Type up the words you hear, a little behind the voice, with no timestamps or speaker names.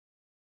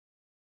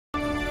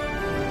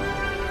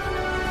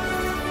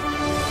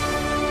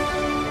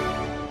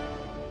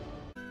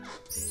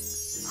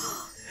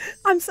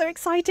I'm so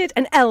excited.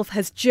 An elf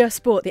has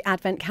just brought the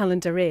advent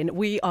calendar in.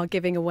 We are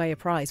giving away a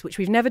prize, which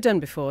we've never done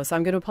before. So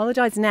I'm going to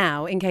apologise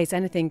now in case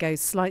anything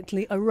goes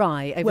slightly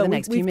awry over the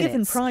next few minutes. We've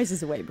given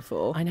prizes away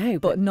before. I know.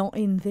 But not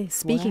in this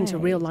Speaking way. to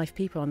real life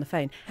people on the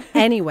phone.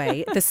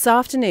 Anyway, this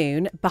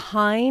afternoon,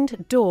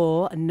 behind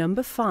door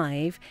number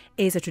 5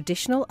 is a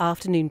traditional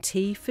afternoon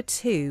tea for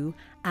 2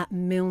 at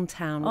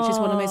Milntown, which is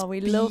one of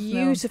the most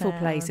beautiful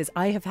places.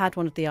 I have had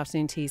one of the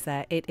afternoon teas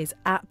there. It is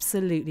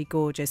absolutely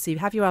gorgeous. So you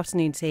have your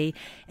afternoon tea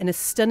in a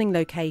stunning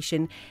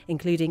location,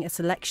 including a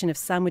selection of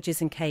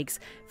sandwiches and cakes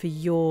for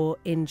your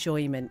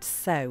enjoyment.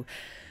 So,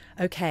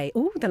 okay.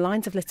 Oh, the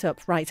lines have lit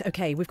up. Right.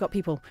 Okay. We've got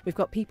people.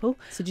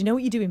 So do you know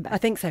what you're doing, Beth? I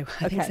think so.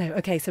 I think so.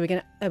 Okay. So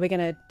we're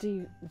gonna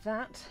do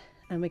that,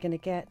 and we're gonna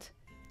get.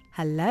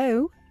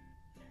 Hello.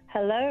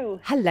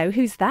 Hello. Hello.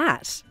 Who's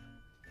that?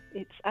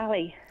 It's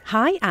Ali.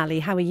 Hi, Ali.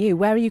 How are you?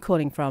 Where are you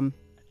calling from?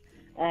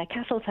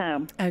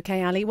 Castletown.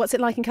 Okay, Ali. What's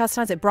it like in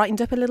Castletown? Has it brightened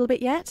up a little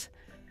bit yet?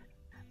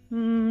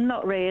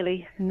 Not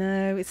really.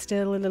 No, it's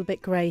still a little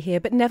bit grey here.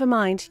 But never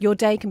mind. Your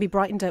day can be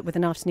brightened up with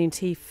an afternoon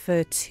tea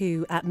for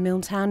 2 at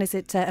Milntown. Is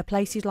it a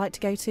place you'd like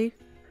to go to?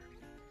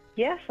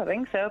 Yes, I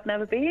think so. I've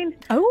never been.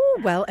 Oh,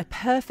 well, a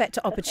perfect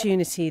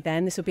opportunity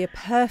then. This will be a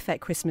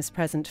perfect Christmas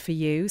present for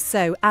you.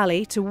 So,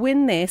 Ali, to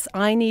win this,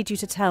 I need you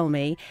to tell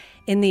me,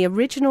 in the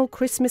original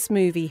Christmas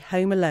movie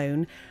Home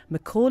Alone,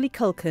 Macaulay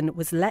Culkin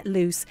was let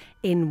loose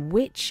in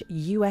which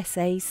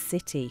USA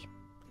city?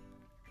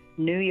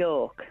 New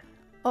York.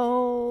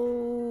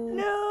 Oh,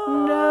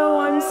 no,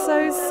 I'm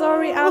so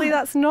sorry, Ali.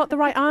 That's not the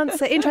right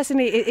answer.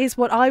 Interestingly, it is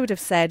what I would have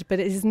said, but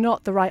it is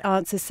not the right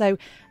answer. So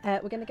we're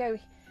going to go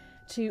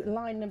to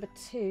line number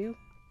 2.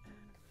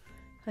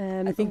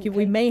 I think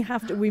we may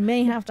have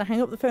to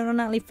hang up the phone on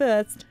Ali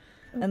first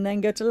and then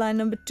go to line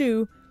number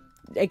 2.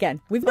 Again,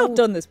 we've not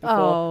done this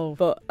before,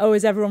 but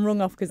has everyone rung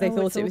off because they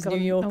thought it was New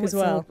York as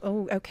well?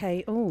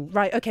 Okay.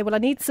 Right. Okay. Well, I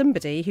need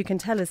somebody who can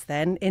tell us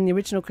then, in the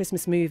original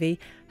Christmas movie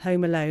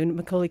Home Alone,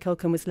 Macaulay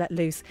Culkin was let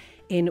loose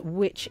in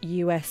which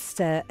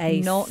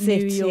USA Not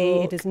city? New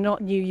York. It is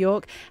not New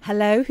York.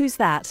 Hello, who's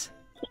that?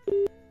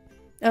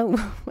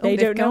 They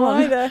don't know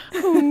either.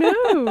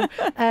 Oh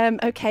no.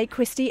 Okay,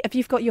 Christy, if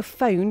you've got your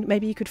phone,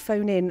 maybe you could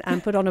phone in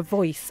and put on a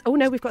voice. Oh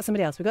no, we've got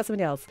somebody else.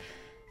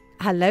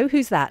 Hello,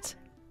 who's that?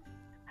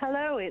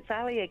 Hello, it's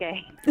Ali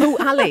again. Oh,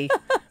 Ali,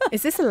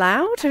 is this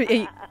allowed? Are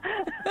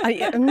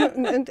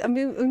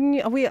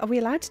we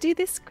allowed to do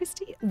this,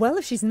 Christy? Well,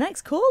 if she's the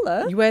next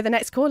caller. You were the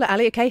next caller,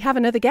 Ali. Okay, have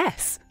another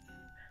guess.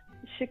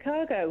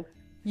 Chicago.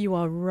 You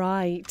are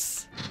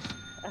right.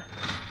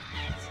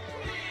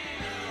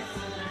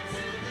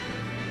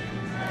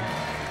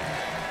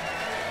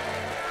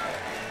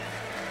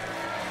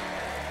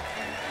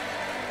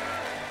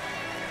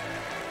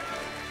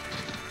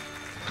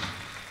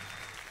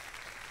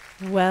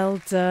 Well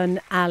done,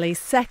 Ali.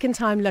 Second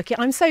time lucky.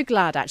 I'm so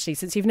glad, actually,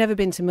 since you've never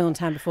been to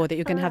Milntown before, that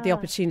you're going to have the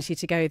opportunity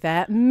to go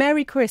there.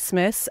 Merry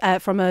Christmas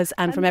from us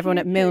and from everyone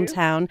at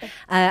Milntown.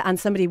 And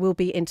somebody will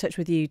be in touch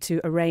with you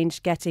to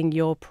arrange getting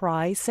your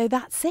prize. So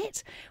that's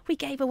it. We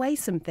gave away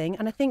something,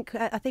 and I think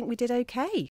we did okay.